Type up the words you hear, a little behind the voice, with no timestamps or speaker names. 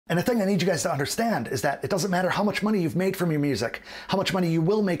And the thing I need you guys to understand is that it doesn't matter how much money you've made from your music, how much money you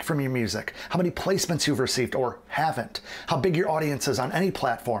will make from your music, how many placements you've received or haven't, how big your audience is on any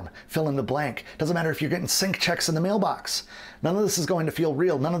platform, fill in the blank. Doesn't matter if you're getting sync checks in the mailbox. None of this is going to feel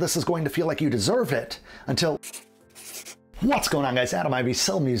real. None of this is going to feel like you deserve it until... What's going on, guys? Adam Ivy,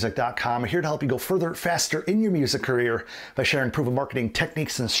 sellmusic.com. I'm here to help you go further, faster in your music career by sharing proven marketing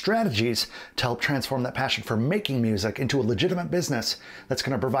techniques and strategies to help transform that passion for making music into a legitimate business that's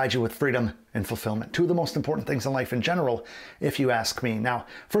going to provide you with freedom and fulfillment. Two of the most important things in life in general, if you ask me. Now,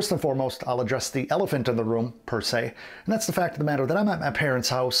 first and foremost, I'll address the elephant in the room, per se, and that's the fact of the matter that I'm at my parents'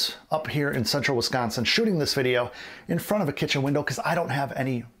 house up here in central Wisconsin shooting this video in front of a kitchen window because I don't have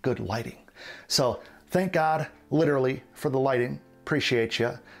any good lighting. So, thank God, literally, for the lighting. Appreciate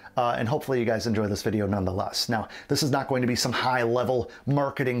you. And hopefully you guys enjoy this video nonetheless. Now, this is not going to be some high-level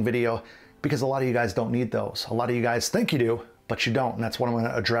marketing video because a lot of you guys don't need those. A lot of you guys think you do, but you don't, and that's what I'm going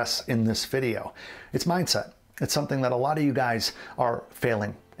to address in this video. It's mindset. It's something that a lot of you guys are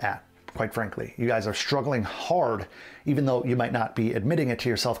failing at, quite frankly. You guys are struggling hard, even though you might not be admitting it to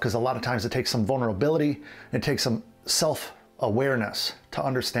yourself, because a lot of times it takes some vulnerability, it takes some self-awareness to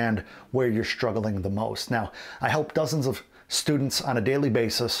understand where you're struggling the most. Now, I help dozens of students on a daily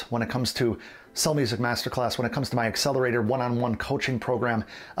basis when it comes to Sell Music Masterclass, when it comes to my Accelerator one-on-one coaching program,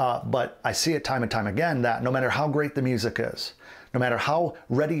 but I see it time and time again that no matter how great the music is, no matter how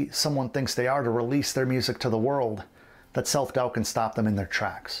ready someone thinks they are to release their music to the world, that self-doubt can stop them in their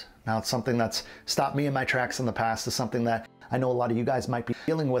tracks. Now, it's something that's stopped me in my tracks in the past. It's something that I know a lot of you guys might be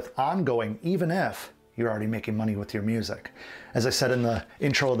dealing with ongoing, even if you're already making money with your music. As I said in the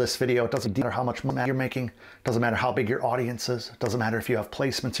intro of this video, it doesn't matter how much money you're making, it doesn't matter how big your audience is, it doesn't matter if you have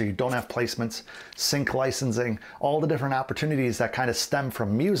placements or you don't have placements, sync licensing, all the different opportunities that kind of stem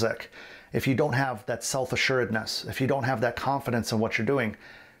from music. If you don't have that self-assuredness, if you don't have that confidence in what you're doing,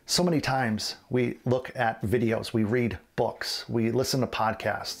 so many times we look at videos, we read books, we listen to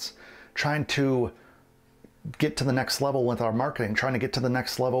podcasts, trying to get to the next level with our marketing, trying to get to the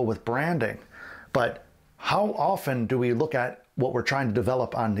next level with branding. But how often do we look at what we're trying to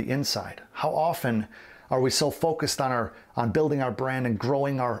develop on the inside? How often are we so focused on building our brand and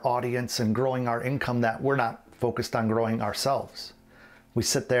growing our audience and growing our income that we're not focused on growing ourselves? We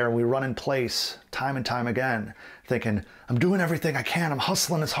sit there and we run in place time and time again, thinking, I'm doing everything I can, I'm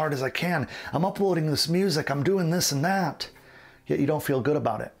hustling as hard as I can, I'm uploading this music, I'm doing this and that, yet you don't feel good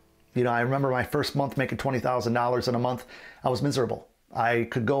about it. You know, I remember my first month making $20,000 in a month, I was miserable. I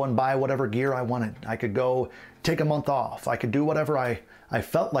could go and buy whatever gear I wanted. I could go take a month off. I could do whatever I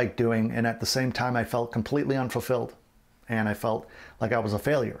felt like doing, and at the same time I felt completely unfulfilled. And I felt like I was a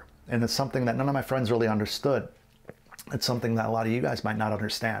failure. And it's something that none of my friends really understood. It's something that a lot of you guys might not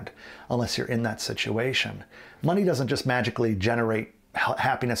understand unless you're in that situation. Money doesn't just magically generate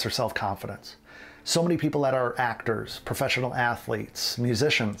happiness or self-confidence. So many people that are actors, professional athletes,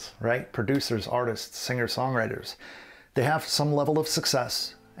 musicians, right? Producers, artists, singers, songwriters, they have some level of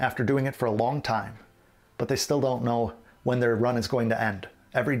success after doing it for a long time, but they still don't know when their run is going to end.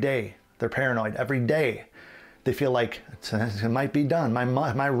 Every day, they're paranoid. Every day, they feel like it might be done.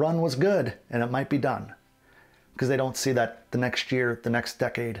 My run was good, and it might be done. Because they don't see that the next year, the next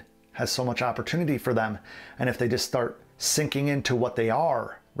decade has so much opportunity for them. And if they just start sinking into what they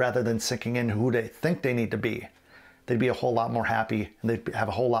are, rather than sinking in who they think they need to be, they'd be a whole lot more happy and they'd have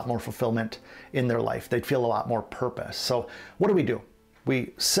a whole lot more fulfillment in their life. They'd feel a lot more purpose. So what do?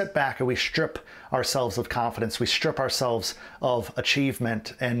 We sit back and we strip ourselves of confidence. We strip ourselves of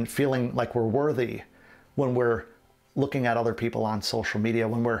achievement and feeling like we're worthy when we're looking at other people on social media,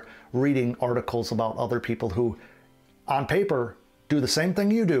 when we're reading articles about other people who on paper do the same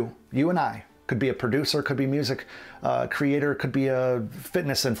thing you do, you and I. Could be a producer, could be music creator, could be a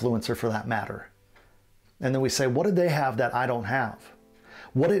fitness influencer for that matter. And then we say, what did they have that I don't have?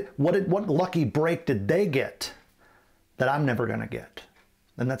 What lucky break did they get that I'm never going to get?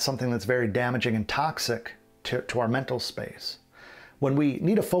 And that's something that's very damaging and toxic to our mental space. When we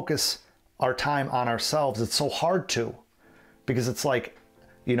need to focus our time on ourselves, it's so hard to, because it's like,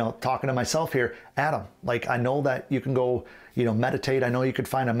 you know, talking to myself here, Adam, like I know that you can go, you know, meditate. I know you could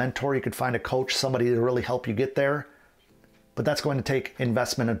find a mentor, you could find a coach, somebody to really help you get there. But that's going to take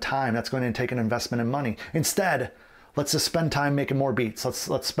investment of time. That's going to take an investment in money. Instead, let's just spend time making more beats.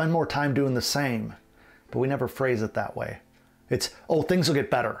 Let's spend more time doing the same. But we never phrase it that way. It's, oh, things will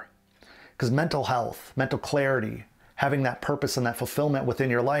get better. Because mental health, mental clarity, having that purpose and that fulfillment within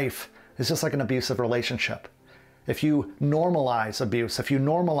your life is just like an abusive relationship. If you normalize abuse, if you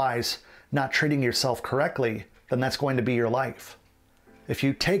normalize not treating yourself correctly, then that's going to be your life. if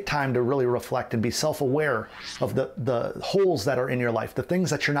you take time to really reflect and be self-aware of the holes that are in your life, the things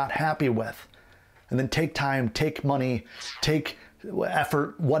that you're not happy with, and then take time, take money, take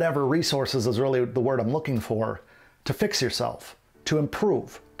effort, whatever resources is really the word I'm looking for, to fix yourself, to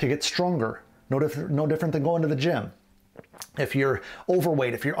improve, to get stronger. No different than going to the gym. If you're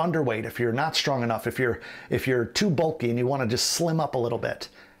overweight, if you're underweight, if you're not strong enough, if you're too bulky and you want to just slim up a little bit,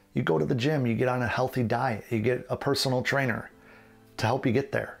 you go to the gym, you get on a healthy diet, you get a personal trainer to help you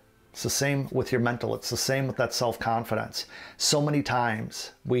get there. It's the same with your mental. It's the same with that self-confidence. So many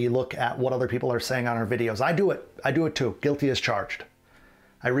times we look at what other people are saying on our videos. I do it too. Guilty as charged.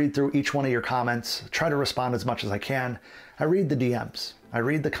 I read through each one of your comments, try to respond as much as I can. I read the DMs. I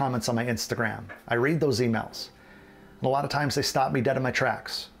read the comments on my Instagram. I read those emails. And a lot of times they stop me dead in my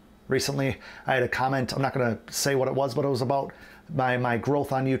tracks. Recently, I had a comment, I'm not gonna say what it was, but it was about my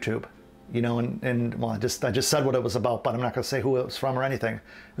growth on YouTube. You know, and well, I just said what it was about, but I'm not gonna say who it was from or anything.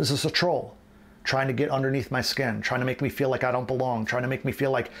 This is a troll trying to get underneath my skin, trying to make me feel like I don't belong, trying to make me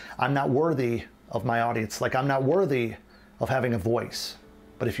feel like I'm not worthy of my audience, like I'm not worthy of having a voice.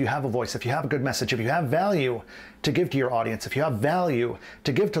 But if you have a voice, if you have a good message, if you have value to give to your audience, if you have value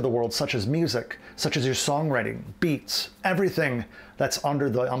to give to the world, such as music, such as your songwriting, beats, everything that's under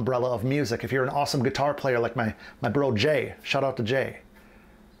the umbrella of music. If you're an awesome guitar player like my bro Jay, shout out to Jay.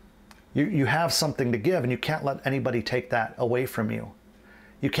 You have something to give, and you can't let anybody take that away from you.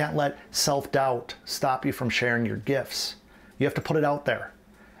 You can't let self-doubt stop you from sharing your gifts. You have to put it out there.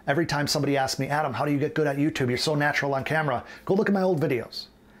 Every time somebody asks me, Adam, how do you get good at YouTube? You're so natural on camera. Go look at my old videos.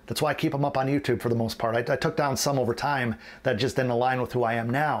 That's why I keep them up on YouTube for the most part. I took down some over time that just didn't align with who I am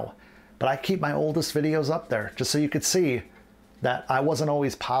now. But I keep my oldest videos up there just so you could see that I wasn't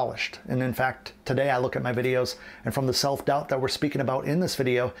always polished. And in fact, today I look at my videos, and from the self-doubt that we're speaking about in this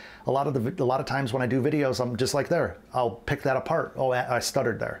video, a lot of times when I do videos, I'm just like there. I'll pick that apart. Oh, I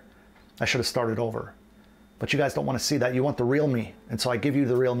stuttered there. I should have started over. But you guys don't want to see that. You want the real me. And so I give you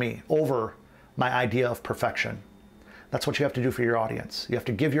the real me over my idea of perfection. That's what you have to do for your audience. You have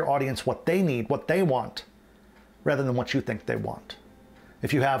to give your audience what they need, what they want, rather than what you think they want.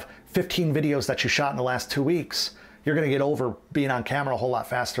 If you have 15 videos that you shot in the last 2 weeks, you're going to get over being on camera a whole lot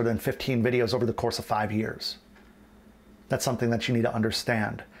faster than 15 videos over the course of 5 years. That's something that you need to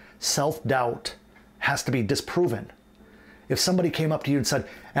understand. Self-doubt has to be disproven. If somebody came up to you and said,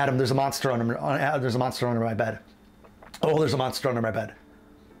 Adam, there's a monster under my bed. Oh, there's a monster under my bed.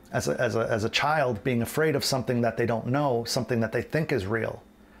 As a child, being afraid of something that they don't know, something that they think is real,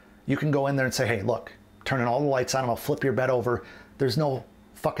 you can go in there and say, hey, look, turning all the lights on, I'll flip your bed over. There's no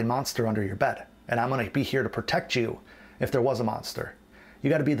fucking monster under your bed. And I'm going to be here to protect you if there was a monster. You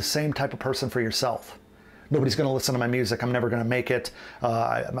got to be the same type of person for yourself. Nobody's going to listen to my music. I'm never going to make it.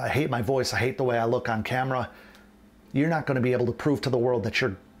 I hate my voice. I hate the way I look on camera. You're not going to be able to prove to the world that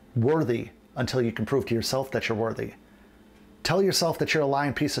you're worthy until you can prove to yourself that you're worthy. Tell yourself that you're a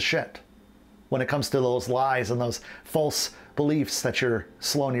lying piece of shit when it comes to those lies and those false beliefs that you're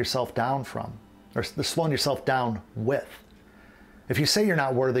slowing yourself down from, or slowing yourself down with. If you say you're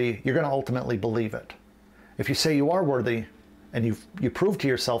not worthy, you're going to ultimately believe it. If you say you are worthy and you prove to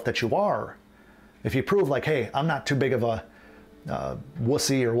yourself that you are, if you prove like, hey, I'm not too big of a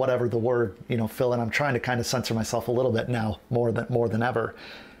wussy or whatever the word, Phil, and I'm trying to kind of censor myself a little bit now, more than ever.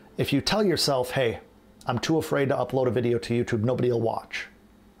 If you tell yourself, hey, I'm too afraid to upload a video to YouTube, nobody will watch.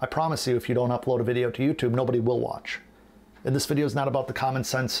 I promise you, if you don't upload a video to YouTube, nobody will watch. And this video is not about the common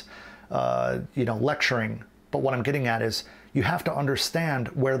sense, lecturing. But what I'm getting at is you have to understand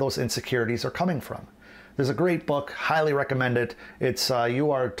where those insecurities are coming from. There's a great book, highly recommend it. It's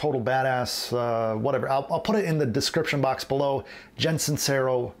You Are a Total Badass, whatever. I'll put it in the description box below. Jen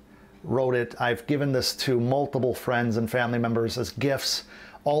Sincero wrote it. I've given this to multiple friends and family members as gifts.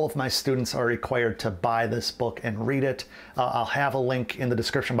 All of my students are required to buy this book and read it. I'll have a link in the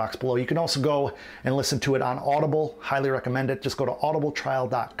description box below. You can also go and listen to it on Audible. Highly recommend it. Just go to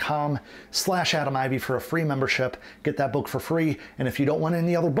audibletrial.com/Adam Ivy for a free membership. Get that book for free. And if you don't want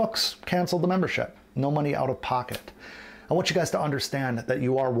any other books, cancel the membership. No money out of pocket. I want you guys to understand that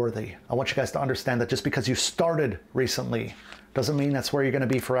you are worthy. I want you guys to understand that just because you started recently doesn't mean that's where you're going to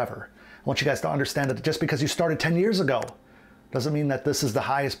be forever. I want you guys to understand that just because you started 10 years ago doesn't mean that this is the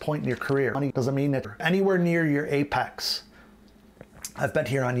highest point in your career. Money doesn't mean that anywhere near your apex. I've been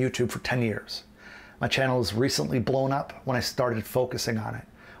here on YouTube for 10 years. My channel has recently blown up when I started focusing on it.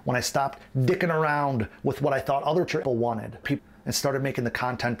 When I stopped dicking around with what I thought other people wanted and started making the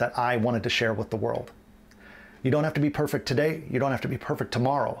content that I wanted to share with the world. You don't have to be perfect today. You don't have to be perfect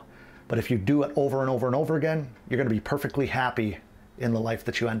tomorrow. But if you do it over and over and over again, you're going to be perfectly happy in the life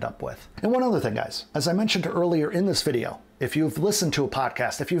that you end up with. And one other thing, guys, as I mentioned earlier in this video, if you've listened to a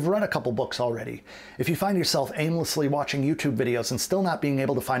podcast, if you've read a couple books already, if you find yourself aimlessly watching YouTube videos and still not being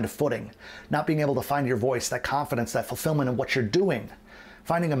able to find a footing, not being able to find your voice, that confidence, that fulfillment in what you're doing,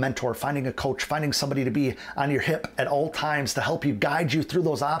 finding a mentor, finding a coach, finding somebody to be on your hip at all times to help you, guide you through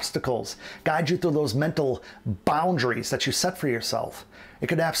those obstacles, guide you through those mental boundaries that you set for yourself, it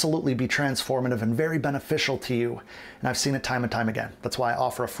could absolutely be transformative and very beneficial to you. And I've seen it time and time again. That's why I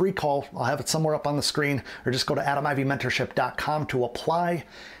offer a free call. I'll have it somewhere up on the screen, or just go to adamivymentorship.com to apply,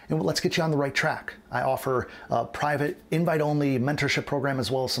 and let's get you on the right track. I offer a private, invite-only mentorship program,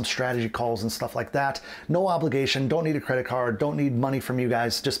 as well as some strategy calls and stuff like that. No obligation, don't need a credit card, don't need money from you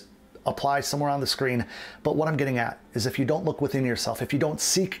guys, just apply somewhere on the screen. But what I'm getting at is, if you don't look within yourself, if you don't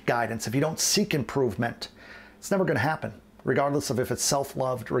seek guidance, if you don't seek improvement, it's never gonna happen. Regardless of if it's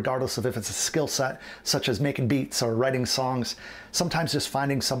self-loved, regardless of if it's a skill set, such as making beats or writing songs, sometimes just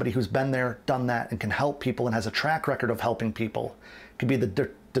finding somebody who's been there, done that, and can help people and has a track record of helping people could be the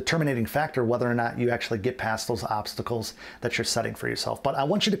determining factor whether or not you actually get past those obstacles that you're setting for yourself. But I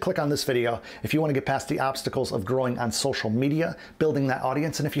want you to click on this video if you want to get past the obstacles of growing on social media, building that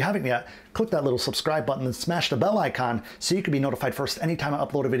audience. And if you haven't yet, click that little subscribe button and smash the bell icon so you can be notified first anytime I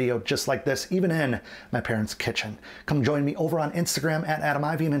upload a video just like this, even in my parents' kitchen. Come join me over on Instagram at Adam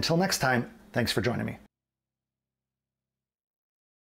Ivy, and until next time, thanks for joining me.